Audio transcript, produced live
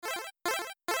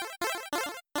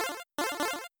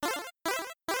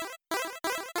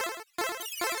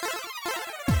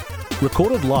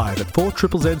recorded live at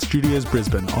 4ZZZ Studios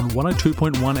Brisbane on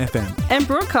 102.1 FM. And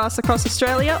broadcast across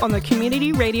Australia on the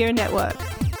Community Radio Network.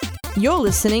 You're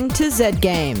listening to Z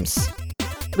Games.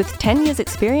 With 10 years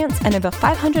experience and over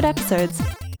 500 episodes,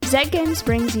 Z Games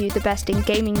brings you the best in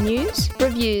gaming news,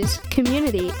 reviews,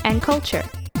 community and culture.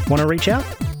 Want to reach out?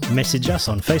 Message us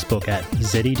on Facebook at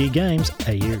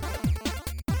ZEDGamesAU.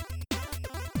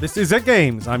 This is Z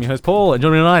Games. I'm your host Paul, and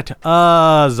joining me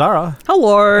tonight, Zahra.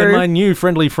 Hello. And my new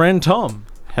friendly friend Tom.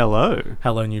 Hello.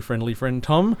 Hello, new friendly friend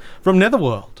Tom from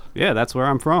Netherworld. Yeah, that's where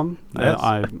I'm from. Yes.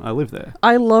 I live there.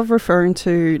 I love referring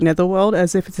to Netherworld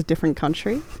as if it's a different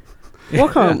country.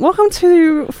 Welcome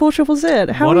to 4ZZZ.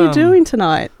 How are you doing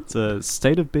tonight? It's a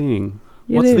state of being.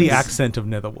 What's the accent of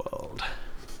Netherworld?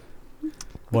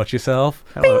 Watch yourself.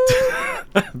 Hello.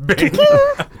 Bing.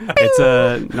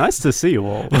 It's nice to see you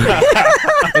all.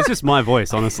 It's just my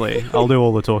voice, honestly. I'll do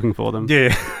all the talking for them.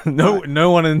 Yeah.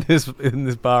 No one in this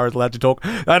bar is allowed to talk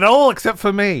at all except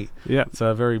for me. Yeah. It's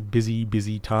a very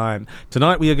busy time.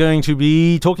 Tonight we are going to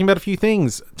be talking about a few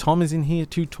things. Tom is in here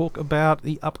to talk about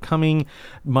the upcoming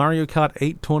Mario Kart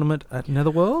 8 tournament at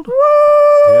Netherworld. Woo!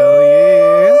 Hell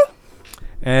yeah.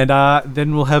 And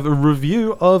then we'll have a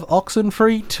review of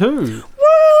Oxenfree II.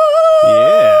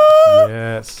 Yeah.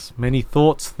 Yes, many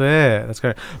thoughts there. That's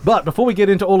great. But before we get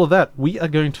into all of that, we are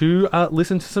going to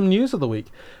listen to some news of the week.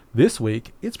 This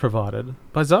week, it's provided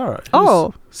by Zahra,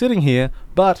 who's sitting here,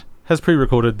 but has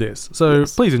pre-recorded this. So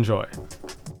please enjoy.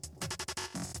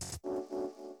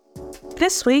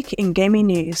 This week in gaming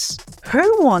news,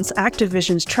 who wants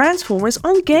Activision's Transformers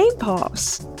on Game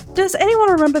Pass? Does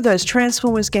anyone remember those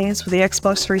Transformers games for the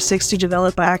Xbox 360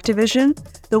 developed by Activision?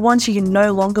 The ones you can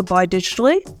no longer buy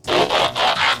digitally?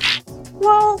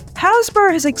 Well,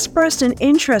 Hasbro has expressed an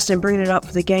interest in bringing it up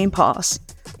for the Game Pass.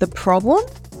 The problem?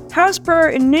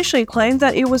 Hasbro initially claimed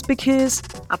that it was because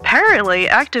apparently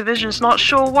Activision's not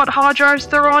sure what hard drives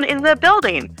they're on in their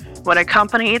building. When a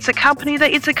company eats a company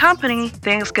that eats a company,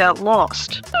 things get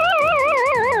lost.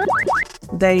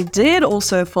 They did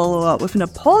also follow up with an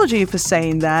apology for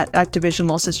saying that Activision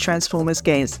lost its Transformers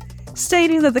games,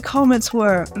 stating that the comments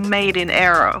were made in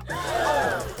error.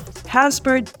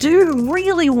 Hasbro do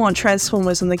really want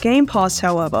Transformers on the Game Pass,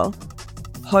 however.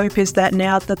 Hope is that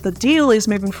now that the deal is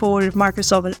moving forward with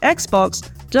Microsoft and Xbox,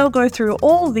 they'll go through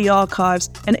all the archives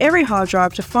and every hard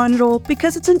drive to find it all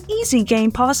because it's an easy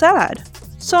Game Pass ad.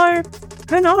 So,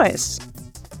 who knows?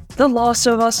 The Last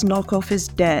of Us knockoff is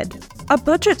dead. A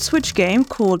budget Switch game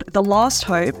called The Last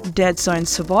Hope: Dead Zone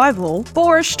Survival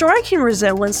bore a striking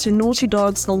resemblance to Naughty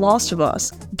Dog's The Last of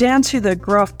Us, down to the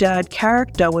gruff dad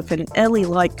character with an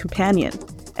Ellie-like companion.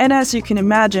 And as you can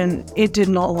imagine, it did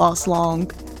not last long,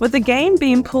 with the game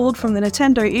being pulled from the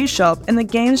Nintendo eShop and the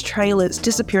game's trailers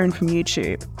disappearing from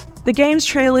YouTube. The game's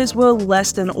trailers were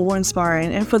less than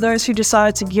awe-inspiring, and for those who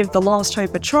decided to give The Last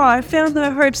Hope a try, found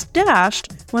their hopes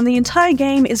dashed when the entire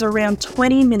game is around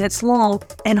 20 minutes long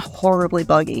and horribly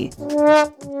buggy.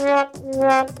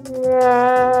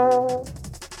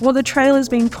 While the trailers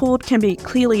being pulled can be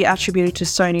clearly attributed to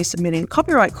Sony submitting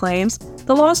copyright claims,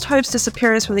 The Last Hope's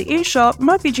disappearance from the eShop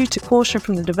might be due to caution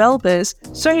from the developers,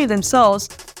 Sony themselves,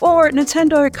 or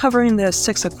Nintendo covering their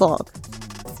 6 o'clock.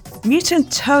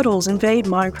 Mutant turtles invade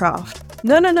Minecraft.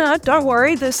 No, don't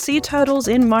worry, the sea turtles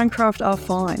in Minecraft are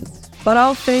fine. But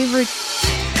our favourite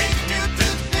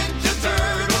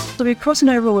will be crossing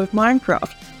over with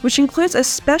Minecraft, which includes a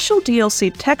special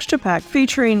DLC texture pack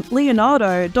featuring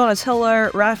Leonardo, Donatello,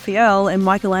 Raphael, and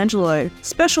Michelangelo,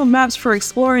 special maps for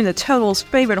exploring the turtles'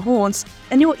 favourite haunts,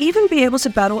 and you'll even be able to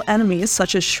battle enemies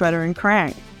such as Shredder and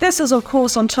Krang. This is of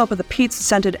course on top of the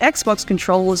pizza-scented Xbox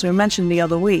controllers we mentioned the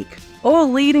other week,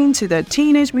 all leading to the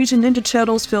Teenage Mutant Ninja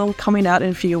Turtles film coming out in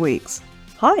a few weeks.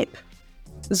 Hype!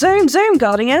 Zoom,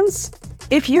 Guardians!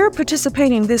 If you're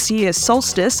participating this year's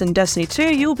Solstice in Destiny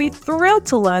 2, you'll be thrilled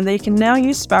to learn that you can now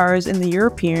use sparrows in the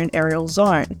European aerial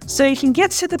zone. So you can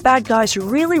get to the bad guys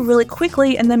really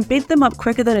quickly and then beat them up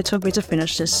quicker than it took me to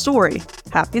finish this story.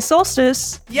 Happy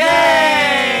Solstice!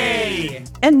 Yay!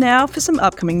 And now for some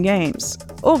upcoming games.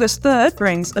 August 3rd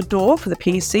brings Adore for the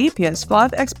PC,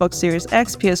 PS5, Xbox Series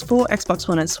X, PS4, Xbox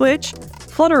One and Switch,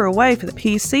 Flutter Away for the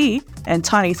PC, and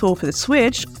Tiny Thor for the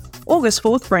Switch. August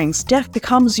 4th brings Death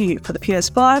Becomes You for the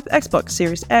PS5, Xbox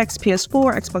Series X,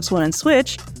 PS4, Xbox One and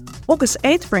Switch. August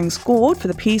 8th brings Gourd for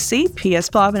the PC,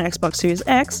 PS5 and Xbox Series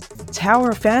X, Tower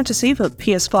of Fantasy for the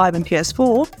PS5 and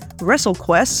PS4,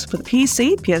 WrestleQuest for the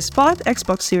PC, PS5,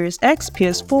 Xbox Series X,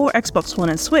 PS4, Xbox One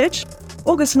and Switch,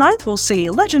 August 9th, we'll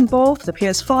see Legend Ball for the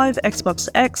PS5, Xbox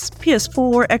X,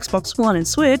 PS4, Xbox One, and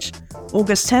Switch.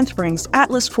 August 10th brings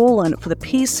Atlas Fallen for the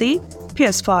PC,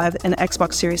 PS5, and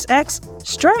Xbox Series X.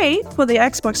 Stray for the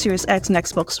Xbox Series X and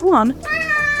Xbox One.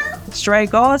 Stray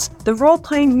Gods, the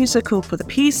role-playing musical for the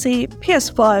PC,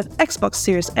 PS5, Xbox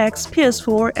Series X,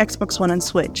 PS4, Xbox One, and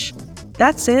Switch.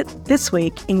 That's it this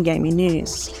week in gaming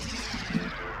news.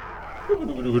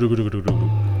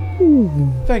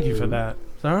 Thank you for that,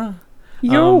 Zahra.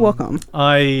 You're welcome.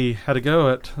 I had a go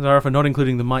at Zahra for not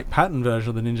including the Mike Patton version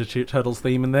of the Ninja Turtles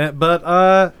theme in there, but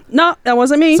no, that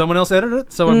wasn't me. Someone else edited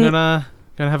it, so I'm gonna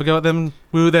have a go at them.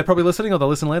 They're probably listening, or they'll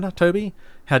listen later. Toby,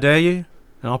 how dare you?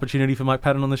 An opportunity for Mike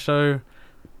Patton on the show.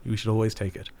 We should always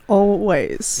take it.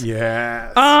 Always.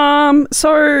 Yes.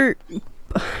 So,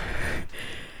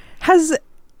 has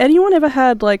anyone ever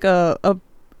had like a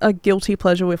guilty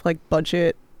pleasure with like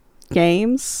budget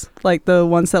games, like the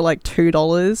ones that like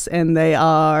 $2 and they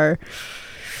are?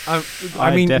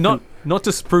 I mean, not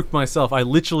to spook myself. I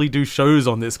literally do shows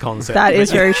on this concept. That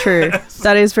is very true.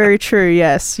 That is very true.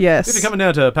 Yes. If you're coming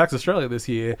down to PAX Australia this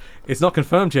year, it's not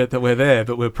confirmed yet that we're there,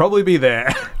 but we'll probably be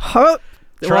there.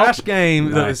 Trash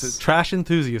game. Nice. Trash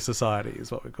Enthusiast Society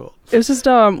is what we call it. It was just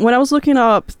when I was looking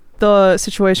up the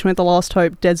situation with The Last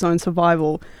Hope, Dead Zone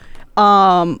Survival,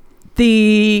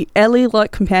 the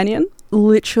Ellie-like companion,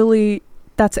 literally,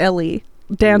 that's Ellie,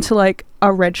 down to like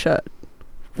a red shirt.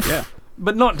 Yeah.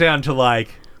 But not down to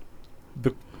like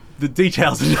the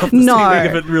details enough to No. see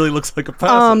if it really looks like a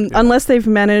person. Unless they've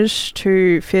managed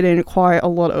to fit in quite a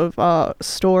lot of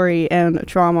story and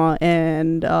drama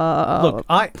and Look,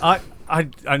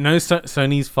 I know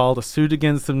Sony's filed a suit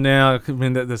against them now. I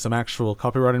mean, there's some actual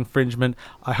copyright infringement.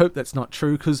 I hope that's not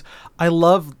true, because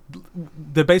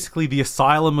they're basically the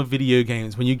asylum of video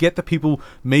games. When you get the people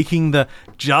making the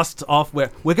just off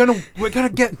where we're gonna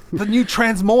get the new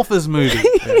Transmorphers movie,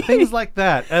 things like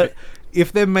that.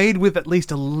 If they're made with at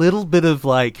least a little bit of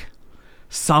like,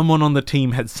 someone on the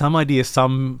team had some idea,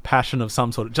 some passion of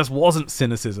some sort. It just wasn't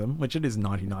cynicism, which it is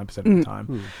 99% of the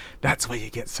time. That's where you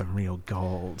get some real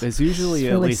gold. There's usually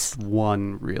at least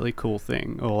one really cool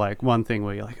thing, or like one thing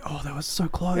where you're like, oh, that was so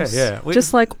close. Yeah.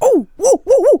 just like, oh,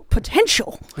 whoa,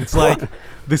 potential. It's like,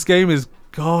 this game is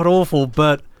god-awful,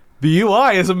 but the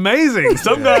UI is amazing.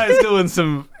 Some guy's doing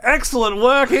some excellent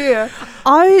work here.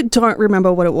 I don't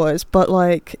remember what it was, but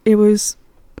like, it was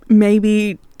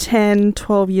maybe 10,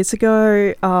 12 years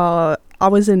ago. I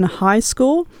was in high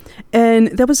school, and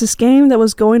there was this game that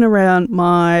was going around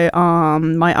my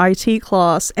my IT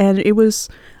class, and it was,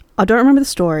 I don't remember the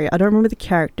story, I don't remember the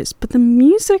characters, but the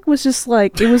music was just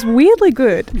like, it was weirdly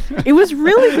good. It was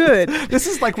really good. This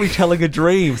is like retelling a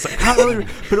dream. So I can't really,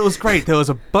 but it was great. There was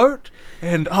a boat,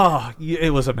 and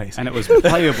it was amazing. And it was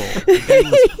playable. The game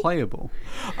was playable.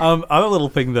 Other little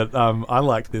thing that I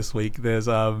liked this week, there's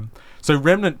so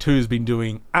Remnant 2 has been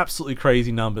doing absolutely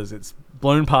crazy numbers. It's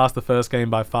blown past the first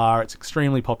game by far. It's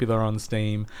extremely popular on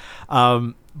Steam.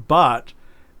 But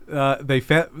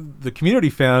the community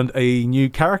found a new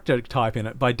character type in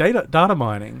it by data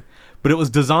mining, but it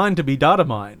was designed to be data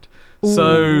mined. Ooh.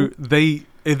 So the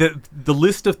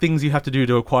list of things you have to do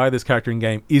to acquire this character in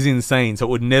game is insane, so it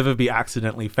would never be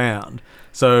accidentally found.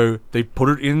 So they put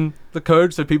it in the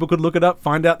code so people could look it up,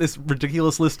 find out this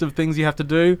ridiculous list of things you have to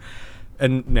do.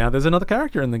 And now there's another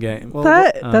character in the game. Well,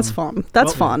 that's fun.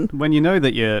 That's fun. When you know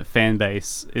that your fan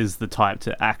base is the type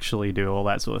to actually do all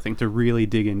that sort of thing, to really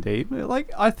dig in deep,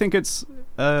 like, I think it's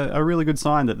a really good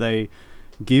sign that they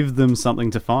give them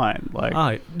something to find.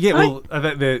 Like,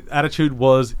 their attitude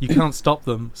was, you can't stop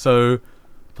them, so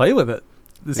play with it.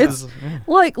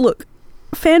 Like, look,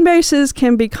 fan bases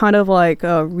can be kind of like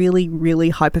really,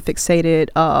 really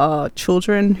hyperfixated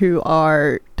children who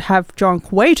have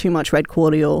drunk way too much red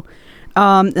cordial.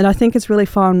 And I think it's really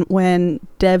fun when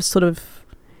devs sort of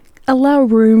allow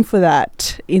room for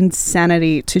that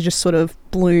insanity to just sort of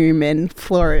bloom and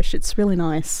flourish. It's really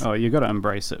nice. Oh, you got to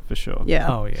embrace it for sure.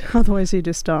 Yeah. Oh, yeah. Otherwise, you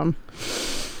just you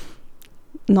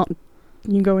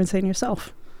go insane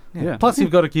yourself. Yeah. Plus,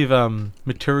 you've got to give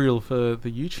material for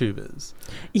the YouTubers.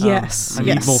 Yes. I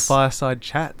need more fireside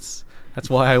chats. That's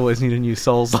why I always need a new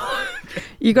Souls.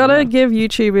 You got to give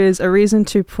YouTubers a reason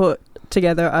to put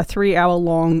together a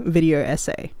 3-hour-long video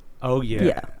essay. Oh yeah.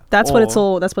 Yeah. That's what it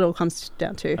all comes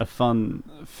down to. A fun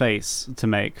face to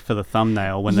make for the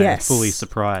thumbnail when they're fully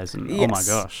surprised and oh my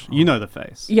gosh, you know the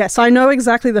face. Yes, I know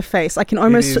exactly the face. I can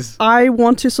almost I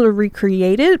want to sort of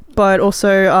recreate it, but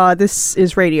also this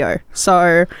is radio.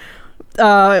 So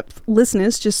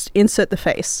listeners, just insert the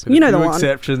face. You know the one.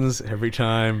 Exceptions every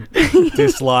time.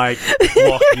 Dislike,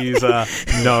 block user.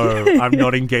 No, I'm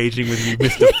not engaging with you,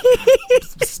 Mr.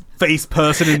 face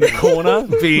person in the corner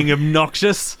being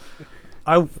obnoxious.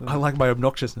 I like my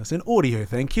obnoxiousness in audio,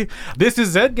 thank you. This is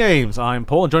Z Games. I'm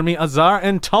Paul, and join me are Zahra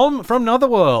and Tom from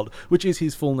Netherworld, which is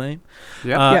his full name.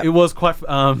 Yeah. It was quite...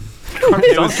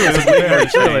 It was very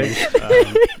changed.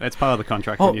 That's part of the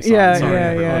contract when you sign.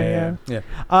 Yeah.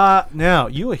 Now,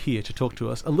 you are here to talk to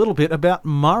us a little bit about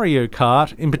Mario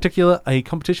Kart, in particular a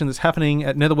competition that's happening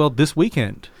at Netherworld this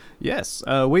weekend. Yes,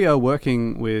 we are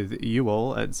working with you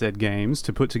all at Z Games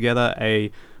to put together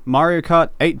a Mario Kart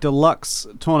 8 Deluxe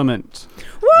tournament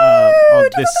on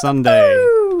this Sunday.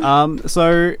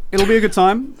 So it'll be a good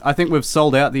time. I think we've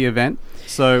sold out the event.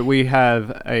 So we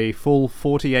have a full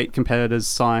 48 competitors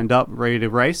signed up, ready to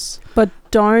race. But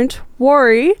don't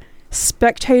worry.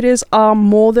 Spectators are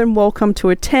more than welcome to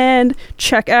attend,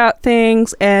 check out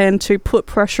things, and to put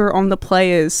pressure on the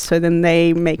players so then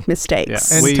they make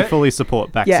mistakes. Yeah. And we fully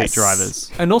support backseat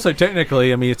drivers. And also,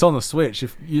 technically, I mean, it's on the Switch.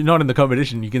 If you're not in the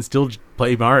competition, you can still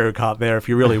play Mario Kart there if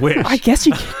you really wish. I guess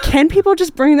you can. People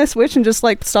just bring their Switch and just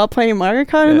like start playing Mario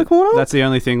Kart in the corner? That's the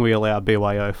only thing we allow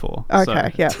BYO for.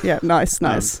 Okay, yeah, nice.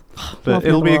 But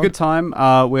it'll be a good time.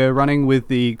 We're running with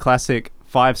the classic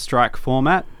 5-strike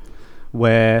format,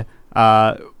 where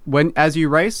as you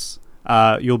race,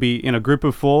 you'll be in a group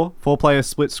of 4-player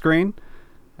split screen,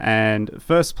 and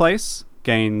first place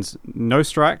gains no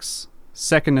strikes,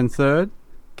 second and third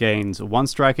gains 1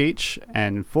 strike each,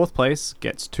 and fourth place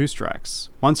gets 2 strikes.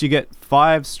 Once you get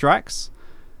 5 strikes,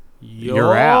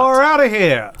 you're out of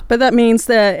here. But that means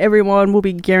that everyone will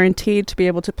be guaranteed to be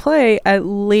able to play at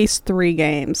least 3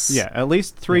 games. Yeah, at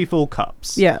least 3 full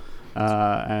cups. Yeah.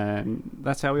 And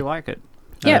that's how we like it.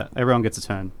 Yeah. Everyone gets a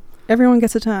turn. Everyone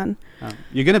gets a turn.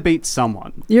 You're going to beat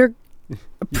someone. You're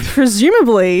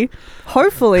presumably,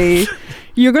 hopefully,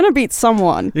 you're going to beat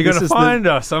someone. You're going to find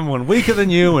someone weaker than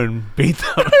you and beat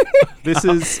them. This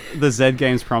is the Z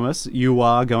Games promise. You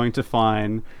are going to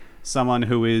find someone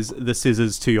who is the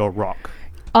scissors to your rock.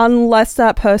 Unless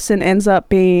that person ends up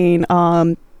being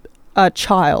a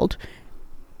child.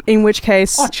 In which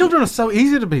case... Oh, children are so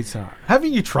easy to beat, Sarah.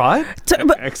 Haven't you tried?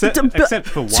 Except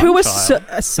for one child.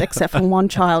 Except for one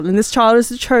child. And this child is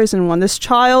the chosen one. This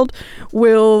child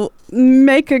will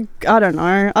make a... I don't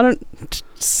know.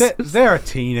 They're a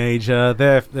teenager.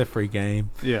 They're free game.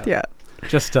 Yeah.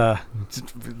 Just,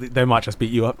 they might just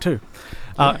beat you up too.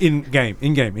 In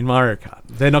Mario Kart.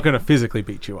 They're not going to physically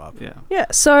beat you up. Yeah,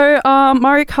 so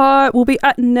Mario Kart will be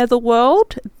at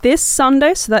Netherworld this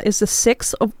Sunday, so that is the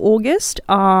 6th of August,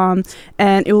 and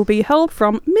it will be held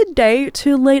from midday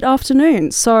to late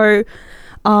afternoon. So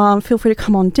feel free to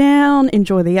come on down,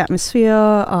 enjoy the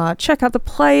atmosphere, check out the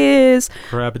players.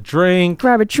 Grab a drink,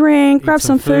 grab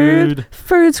some food.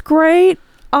 Food's great.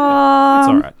 It's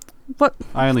all right. What?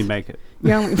 I only make it.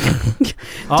 Yeah.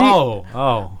 Well,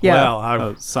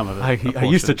 some of it. I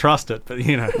used to trust it, but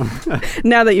you know.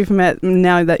 Now that you've met the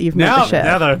chef.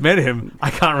 Now that I've met him,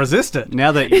 I can't resist it.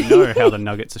 Now that you know how the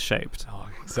nuggets are shaped. Oh,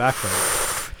 exactly.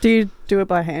 Do you do it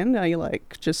by hand? Are you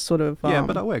like just sort of? Yeah,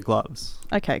 but I wear gloves.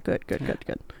 Okay, good.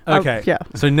 Okay. Yeah.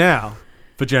 So now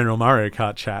for general Mario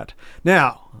Kart chat.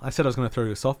 Now, I said I was going to throw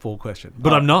you a softball question,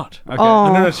 but I'm not. Okay.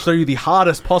 I'm going to show you the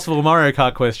hardest possible Mario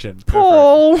Kart question.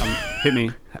 Paul, hit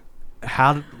me.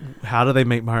 How do they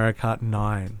make Mario Kart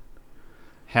 9?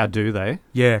 How do they?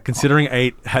 Yeah, considering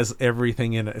 8 has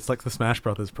everything in it. It's like the Smash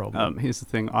Brothers problem. Here's the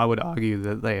thing. I would argue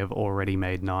that they have already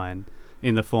made 9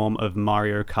 in the form of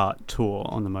Mario Kart Tour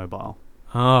on the mobile.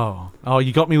 Oh,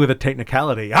 you got me with a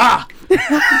technicality. And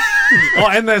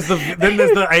there's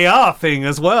the AR thing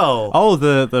as well. Oh,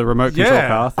 the remote control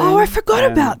car thing. Oh, I forgot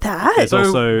about that. There's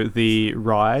also the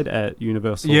ride at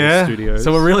Universal Studios.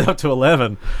 So we're really up to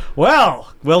 11. Well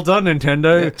done,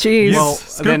 Nintendo. Jeez. Well,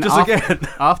 scooped us again.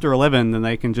 After 11, then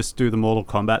they can just do the Mortal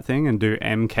Kombat thing and do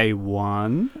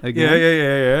MK1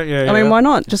 again. Yeah. I mean, why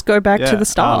not? Just go back to the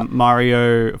start.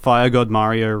 Fire God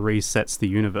Mario resets the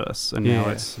universe, and now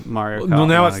it's Mario Kart. Well,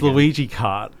 now it's again. Luigi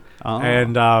Kart.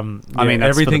 And I mean, that's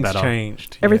everything's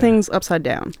changed. Everything's upside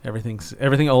down.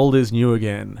 Everything old is new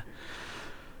again.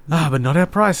 But not our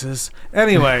prices.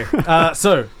 Anyway,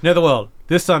 so Netherworld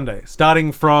this Sunday,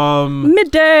 starting from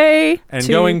midday and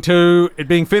going to it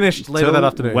being finished later that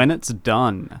afternoon. When it's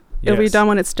done, it'll be done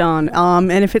when it's done.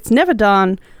 And if it's never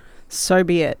done, so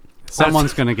be it.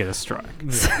 Someone's going to get a strike.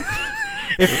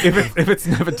 If it's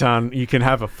never done, you can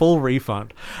have a full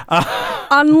refund.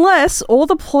 Unless all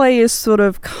the players sort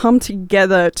of come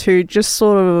together to just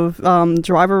sort of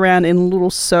drive around in little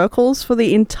circles for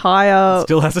the entire...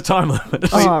 Still has a time limit.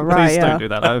 Oh, right, Please don't do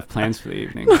that. I have plans for the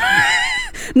evening.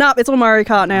 Nope, it's all Mario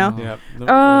Kart now.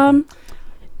 Yeah.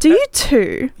 Do you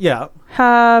two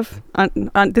have...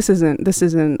 this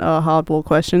isn't a hardball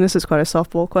question. This is quite a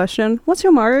softball question. What's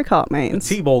your Mario Kart mains?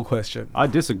 T-ball question. I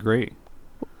disagree.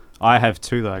 I have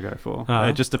 2 that I go for.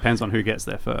 It just depends on who gets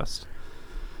there first.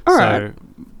 All right.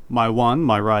 My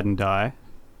ride and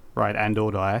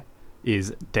or die,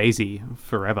 is Daisy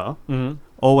forever. Mm-hmm.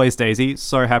 Always Daisy.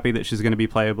 So happy that she's going to be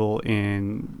playable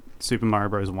in Super Mario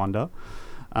Bros. Wonder.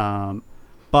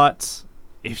 But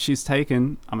if she's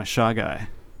taken, I'm a shy guy.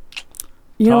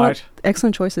 You know what?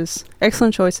 Excellent choices.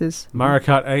 Excellent choices. Mario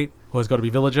Kart 8 always got to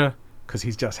be Villager because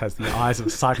he just has the eyes of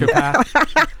a psychopath.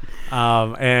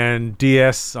 And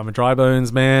DS, I'm a Dry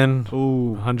Bones man.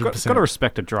 Ooh, 100%. Got to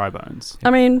respect a Dry Bones. I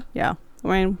mean, yeah.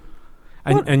 And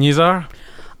you, Zahra?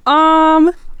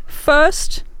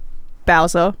 First,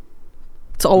 Bowser.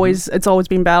 It's always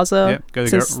been Bowser. Yep, go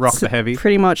rock the heavy.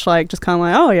 Pretty much like just kind of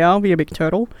like, oh yeah, I'll be a big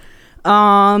turtle.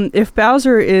 If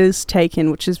Bowser is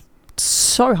taken, which is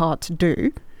so hard to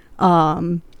do,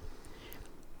 I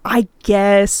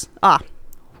guess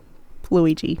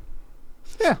Luigi.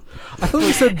 Yeah, I thought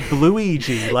you said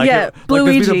Bluigi. Like yeah, Bluigi.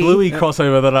 There's been a Bluey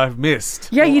crossover that I've missed.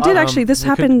 Yeah, you did actually. This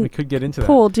happened. We could get into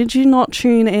Paul, did you not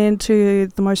tune into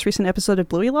the most recent episode of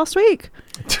Bluey last week?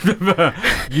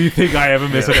 You think I ever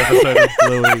miss an episode of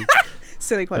Bluey?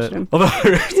 Silly question.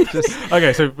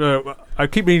 Okay, so I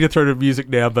keep meaning to throw to music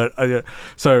now, but an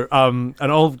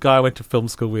old guy I went to film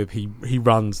school with, he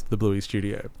runs the Bluey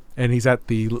studio. And he's at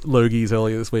the Logies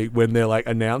earlier this week when they're like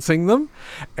announcing them,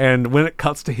 and when it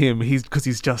cuts to him, he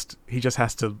just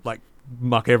has to like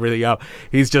muck everything up.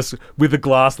 He's just with the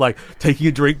glass like taking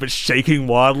a drink but shaking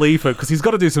wildly because he's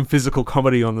got to do some physical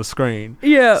comedy on the screen.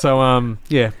 Yeah. So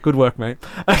good work, mate.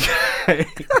 Okay.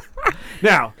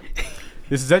 Now,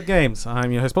 this is Zed Games.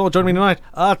 I'm your host Paul. Joining me tonight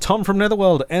are Tom from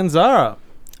Netherworld and Zahra.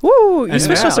 Woo! You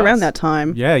switched us around that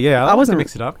time. Yeah. I wasn't to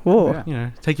mix it up. Whoa. Yeah. You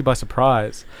know, take you by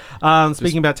surprise.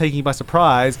 Speaking about taking you by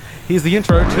surprise, here's the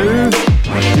intro to doing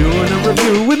a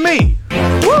review with me.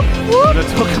 Whoop, whoop. We're going to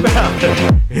talk about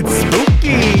it's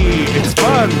spooky, it's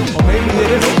fun, or maybe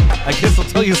it isn't. I guess I'll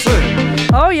tell you soon.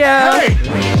 Oh yeah. Hey!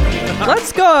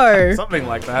 Let's go. Something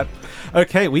like that.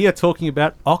 Okay, we are talking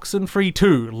about Oxenfree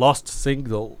II, Lost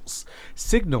Signals.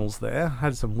 Signals there.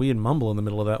 Had some weird mumble in the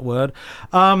middle of that word.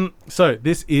 So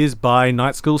this is by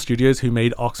Night School Studios, who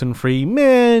made Oxenfree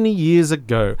many years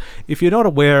ago. If you're not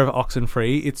aware of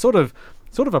Oxenfree, it's sort of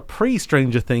a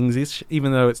pre-Stranger Things-ish,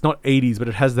 even though it's not 80s, but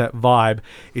it has that vibe.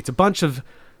 It's a bunch of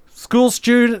school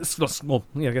students, well,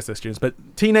 yeah, I guess they're students, but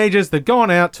teenagers, they've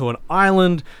gone out to an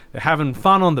island, they're having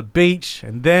fun on the beach,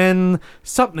 and then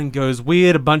something goes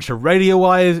weird, a bunch of radio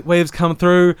waves come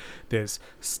through, there's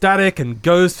static and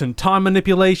ghosts and time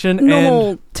manipulation.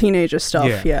 Normal teenager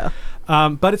stuff, yeah.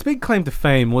 But its big claim to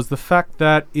fame was the fact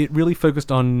that it really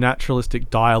focused on naturalistic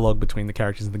dialogue between the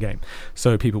characters in the game.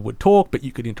 So people would talk, but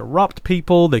you could interrupt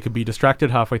people, they could be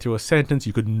distracted halfway through a sentence,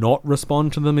 you could not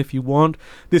respond to them if you want.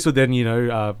 This would then,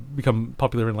 become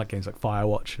popular in like games like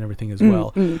Firewatch and everything as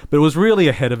well. But it was really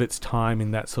ahead of its time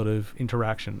in that sort of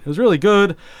interaction. It was really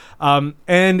good,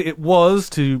 and it was,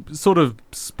 to sort of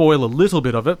spoil a little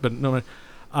bit of it, but no,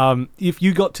 if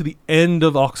you got to the end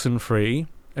of Oxenfree,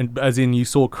 and as in you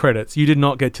saw credits, you did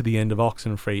not get to the end of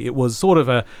Oxenfree. It was sort of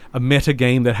a meta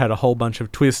game that had a whole bunch of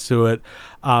twists to it.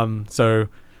 So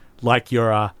like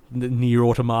your Nier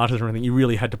Automata or anything, you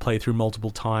really had to play through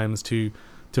multiple times to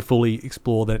fully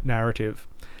explore that narrative.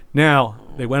 Now,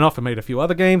 they went off and made a few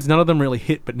other games. None of them really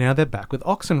hit, but now they're back with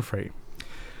Oxenfree.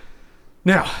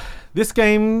 Now, this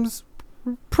game's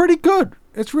pretty good.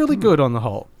 It's really good on the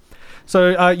whole.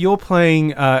 So you're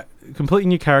playing a completely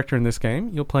new character in this game.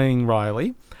 You're playing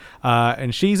Riley,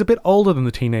 and she's a bit older than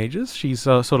the teenagers. She's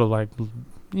sort of like,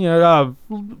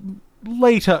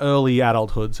 later early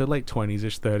adulthood, so late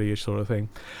 20s-ish, 30-ish sort of thing.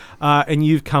 And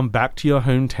you've come back to your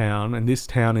hometown, and this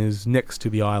town is next to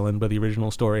the island where the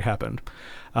original story happened.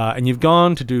 And you've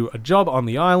gone to do a job on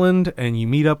the island, and you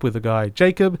meet up with a guy,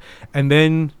 Jacob, and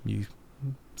then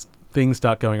things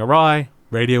start going awry,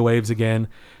 radio waves again,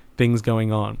 things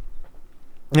going on.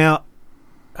 Now,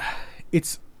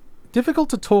 it's difficult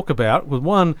to talk about. With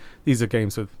one, these are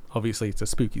games with, obviously, it's a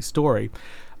spooky story.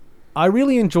 I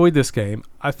really enjoyed this game.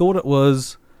 I thought it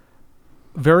was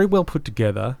very well put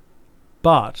together,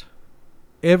 but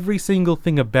every single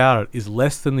thing about it is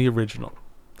less than the original.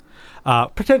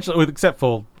 Potentially, except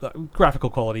for graphical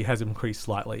quality has increased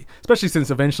slightly, especially since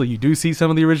eventually you do see some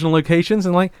of the original locations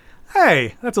and like,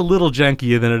 hey, that's a little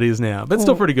jankier than it is now, but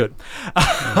still pretty good.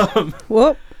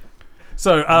 Whoop.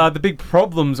 So the big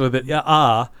problems with it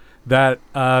are that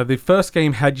the first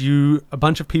game had a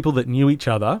bunch of people that knew each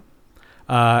other,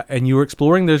 and you were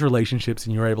exploring those relationships,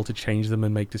 and you were able to change them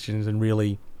and make decisions and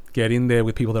really get in there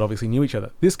with people that obviously knew each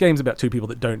other. This game's about two people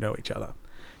that don't know each other.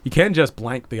 You can just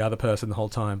blank the other person the whole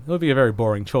time. It would be a very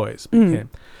boring choice. But you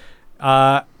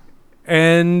can.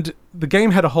 And the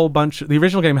game had the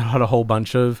original game had a whole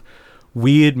bunch of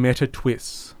weird meta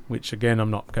twists, which again,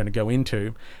 I'm not going to go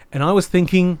into. And I was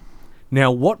thinking,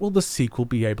 now what will the sequel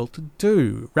be able to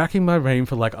do? Racking my brain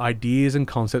for like ideas and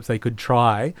concepts they could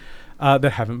try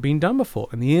that haven't been done before.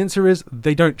 And the answer is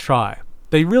they don't try.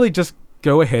 They really just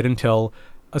go ahead and tell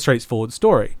a straightforward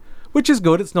story, which is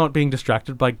good. It's not being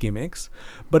distracted by gimmicks,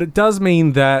 but it does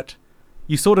mean that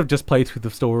you sort of just play through the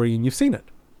story and you've seen it.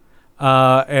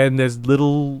 And there's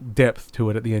little depth to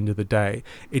it at the end of the day.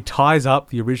 It ties up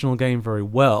the original game very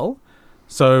well.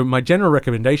 So my general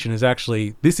recommendation is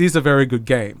actually, this is a very good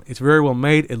game. It's very well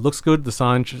made. It looks good. The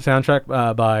soundtrack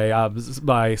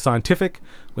by Scientific,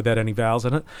 without any vowels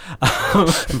in it,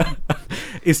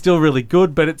 is still really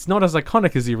good, but it's not as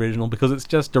iconic as the original because it's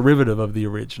just derivative of the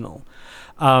original.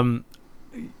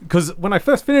 Because when I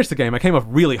first finished the game, I came off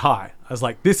really high. I was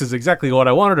like, this is exactly what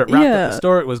I wanted. It wrapped up the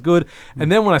story. It was good. And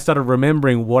then when I started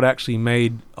remembering what actually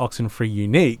made Oxenfree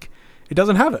unique, it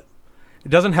doesn't have it. It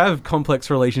doesn't have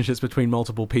complex relationships between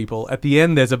multiple people. At the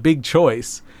end, there's a big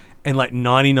choice, and like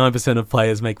 99% of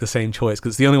players make the same choice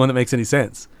because it's the only one that makes any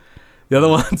sense. The other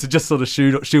ones are just sort of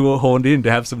shoehorned in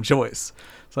to have some choice.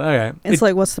 So, okay. It's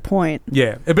like, what's the point?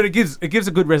 Yeah, but it gives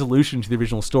a good resolution to the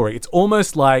original story. It's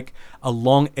almost like a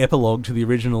long epilogue to the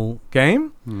original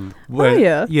game.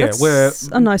 Where, that's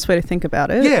a nice way to think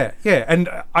about it. Yeah. And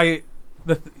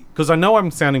because I know I'm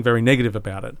sounding very negative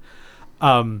about it,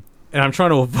 and I'm trying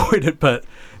to avoid it, but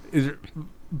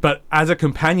as a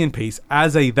companion piece,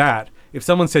 if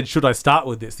someone said, should I start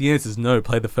with this? The answer is no,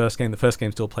 play the first game. The first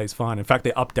game still plays fine. In fact,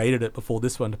 they updated it before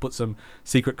this one to put some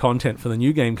secret content for the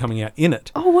new game coming out in it.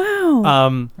 Oh,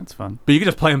 wow. That's fun. But you can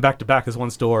just play them back to back as one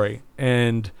story,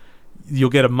 and you'll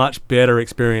get a much better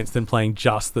experience than playing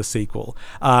just the sequel.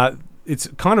 It's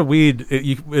kind of weird.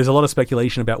 There's a lot of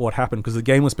speculation about what happened because the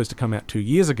game was supposed to come out 2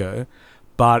 years ago,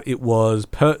 but it was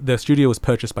the studio was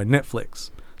purchased by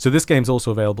Netflix. So this game's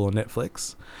also available on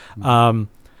Netflix.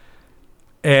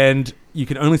 And you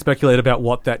can only speculate about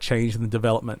what that changed in the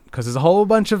development because there's a whole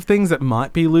bunch of things that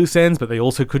might be loose ends, but they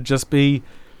also could just be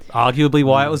arguably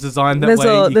why it was designed that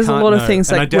way. There's a lot of things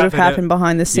that would have happened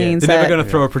behind the scenes. They're never going to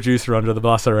throw a producer under the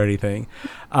bus or anything.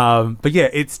 But yeah,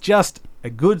 it's just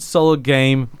a good, solid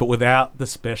game, but without the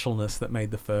specialness that made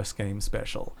the first game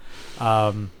special.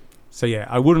 So yeah,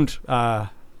 I wouldn't run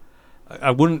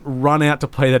out to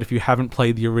play that if you haven't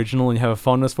played the original and you have a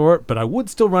fondness for it, but I would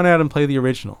still run out and play the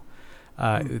original.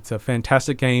 It's a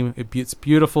fantastic game. It's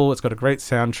beautiful. It's got a great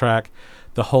soundtrack.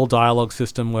 The whole dialogue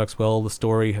system works well. The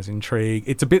story has intrigue.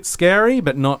 It's a bit scary,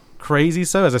 but not crazy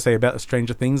so, as I say, about the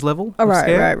Stranger Things level. Oh, right.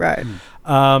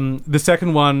 The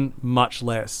second one, much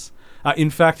less.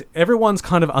 In fact, everyone's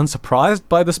kind of unsurprised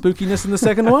by the spookiness in the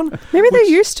second one. Maybe they're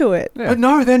used to it. But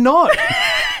no, they're not.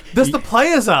 The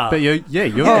players are. But you're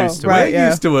used to it. We're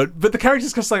used to it. But the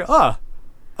character's just like,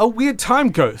 a weird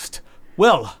time ghost.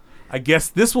 Well, I guess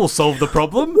this will solve the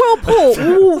problem. Well,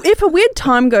 Paul, if a weird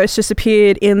time ghost just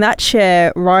appeared in that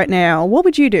chair right now, what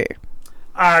would you do?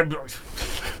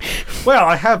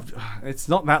 Well, it's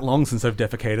not that long since I've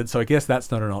defecated, so I guess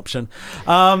that's not an option.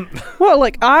 Well,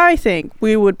 I think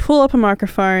we would pull up a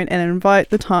microphone and invite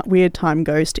the weird time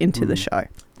ghost into the show.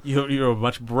 You're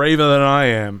much braver than I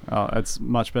am. Oh, it's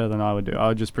much better than I would do. I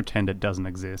would just pretend it doesn't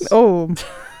exist. Oh,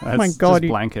 my God.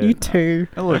 Just blanket. You too.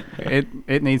 Look,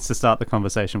 it needs to start the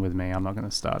conversation with me. I'm not going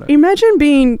to start it. Imagine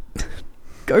being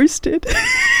ghosted.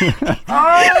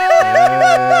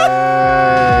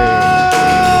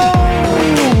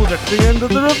 At the end of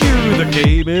the review, the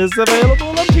game is available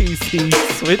on PC,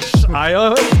 Switch,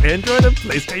 iOS, Android, and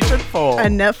PlayStation 4.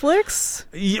 And Netflix?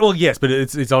 Well, yes, but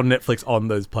it's on Netflix on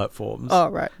those platforms. Oh,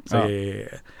 right. So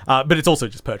yeah. But it's also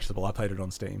just purchasable. I played it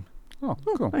on Steam. Oh,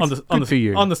 cool. Nice.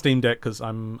 On the Steam Deck because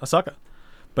I'm a sucker.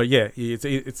 But yeah,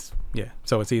 it's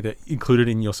so it's either included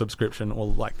in your subscription or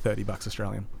like $30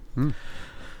 Australian.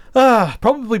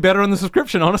 Probably better on the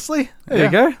subscription, honestly. There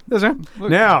you go. There's it.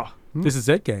 Now, this is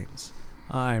Zed Games.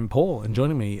 I'm Paul, and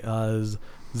joining me is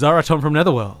Zahra Tom from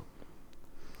Netherworld.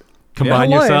 Combine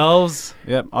yourselves.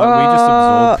 Yep, we just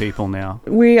absorb people now.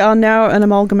 We are now an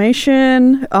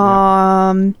amalgamation,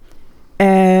 and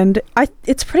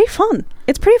it's pretty fun.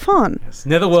 It's pretty fun. Yes.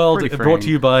 Netherworld, brought to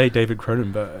you by David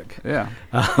Cronenberg. Yeah,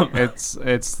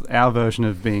 it's our version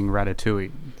of being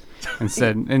Ratatouille.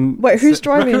 Wait, who's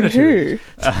driving who?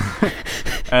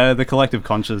 The collective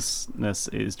consciousness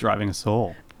is driving us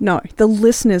all. No, the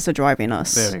listeners are driving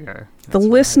us. There we go. The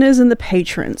listeners and the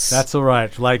patrons. That's all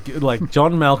right. Like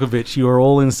John Malkovich, you are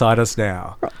all inside us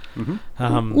now.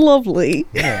 Lovely.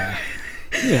 Yeah.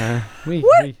 Yeah.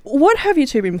 What have you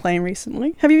two been playing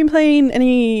recently? Have you been playing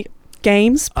any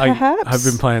games, perhaps? I've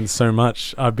been playing so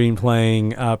much. I've been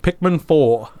playing Pikmin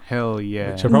 4. Hell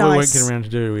yeah. Which I probably won't get around to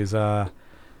do.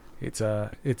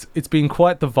 It's been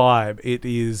quite the vibe. It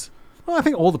is... Well, I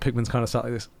think all the Pikmins kind of start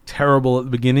like this. Terrible at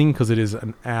the beginning because it is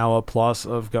an hour plus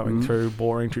of going through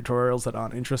boring tutorials that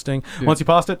aren't interesting. Yeah. Once you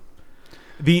passed it,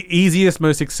 the easiest,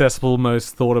 most accessible,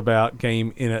 most thought about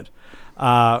game in it.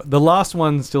 The last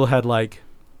one still had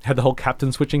the whole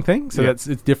captain switching thing, so it's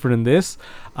different in this.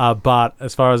 But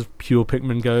as far as pure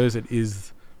Pikmin goes, it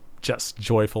is just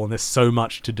joyful, and there's so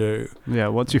much to do. Yeah,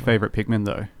 what's your favorite Pikmin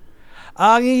though?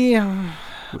 I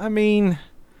mean,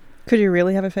 could you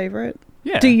really have a favorite?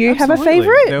 Yeah, do you absolutely. have a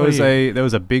favorite? There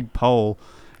was a big poll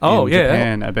in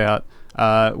Japan about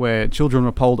where children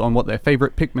were polled on what their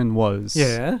favorite Pikmin was.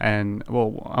 Yeah, and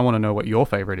well, I want to know what your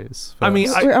favorite is. First. I mean,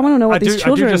 I want to know what these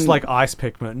children. I do just like Ice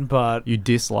Pikmin, but you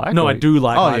dislike? No, I do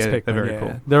like Ice Pikmin. They're very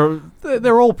cool.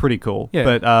 They're all pretty cool.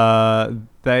 Yeah. But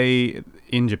they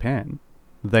in Japan.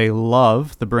 They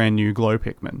love the brand new Glow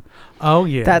Pikmin. Oh,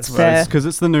 yeah. That's fair. Because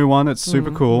it's the new one. It's super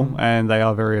cool, and they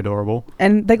are very adorable.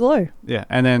 And they glow. Yeah,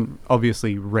 and then,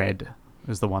 obviously, red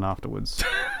is the one afterwards.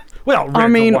 Well,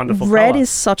 red's a wonderful red colour. is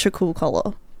such a cool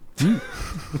colour. And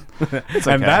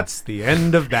that's the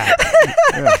end of that.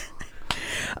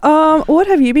 What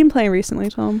have you been playing recently,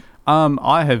 Tom?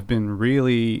 I have been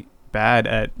really bad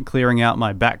at clearing out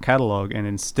my back catalogue, and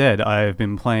instead I have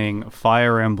been playing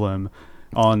Fire Emblem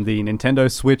on the Nintendo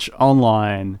Switch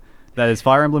Online. That is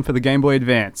Fire Emblem for the Game Boy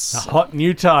Advance. A hot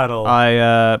new title.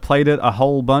 I played it a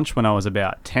whole bunch when I was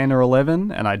about 10 or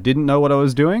 11, and I didn't know what I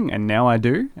was doing, and now I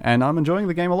do, and I'm enjoying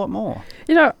the game a lot more.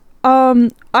 You know,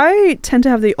 I tend to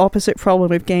have the opposite problem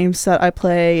with games that I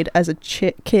played as a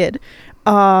kid.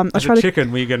 As a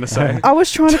chicken, were you going to say? I was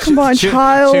trying to combine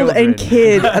child and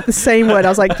kid at the same word. I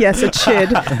was like, yes, a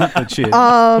chid. A chid.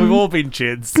 We've all been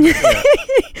chids.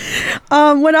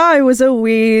 When I was a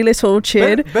wee little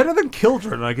chid. Better than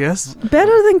children, I guess.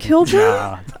 Better than children?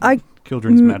 Nah,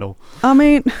 children's metal. I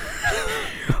mean,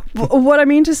 what I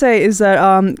mean to say is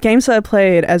that games that I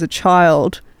played as a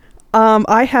child,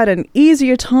 I had an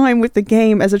easier time with the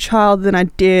game as a child than I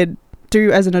did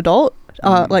do as an adult.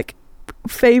 Like,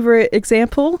 favorite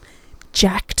example,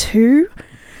 Jack 2.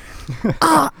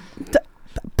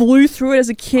 Blew through it as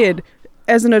a kid.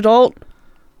 As an adult,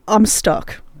 I'm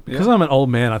stuck. Because I'm an old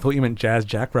man, I thought you meant Jazz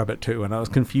Jackrabbit 2, and I was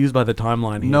confused by the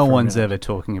timeline here. No one's ever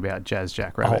talking about Jazz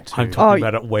Jackrabbit 2. I'm talking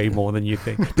about it way more than you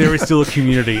think. There is still a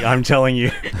community, I'm telling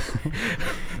you.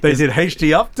 They did HD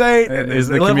update. Is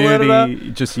the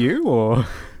community just you, or...?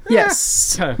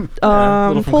 Yes. Little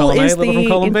from Paul column is A, little from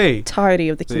column B. entirety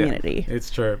of the community. Yeah, it's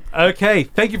true. Okay,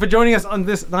 thank you for joining us on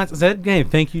this night's Z Game.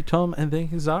 Thank you, Tom, and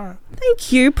thank you, Zahra.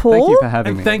 Thank you, Paul. Thank you for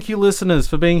having me. And thank you, listeners,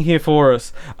 for being here for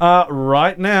us.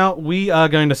 Right now, we are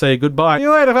going to say goodbye. See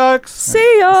you later, folks.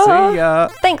 See ya. See ya.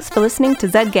 Thanks for listening to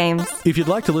Z Games. If you'd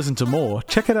like to listen to more,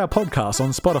 check out our podcast on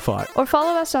Spotify. Or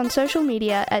follow us on social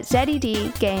media at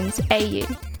ZED Games AU.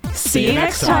 See you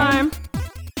next time.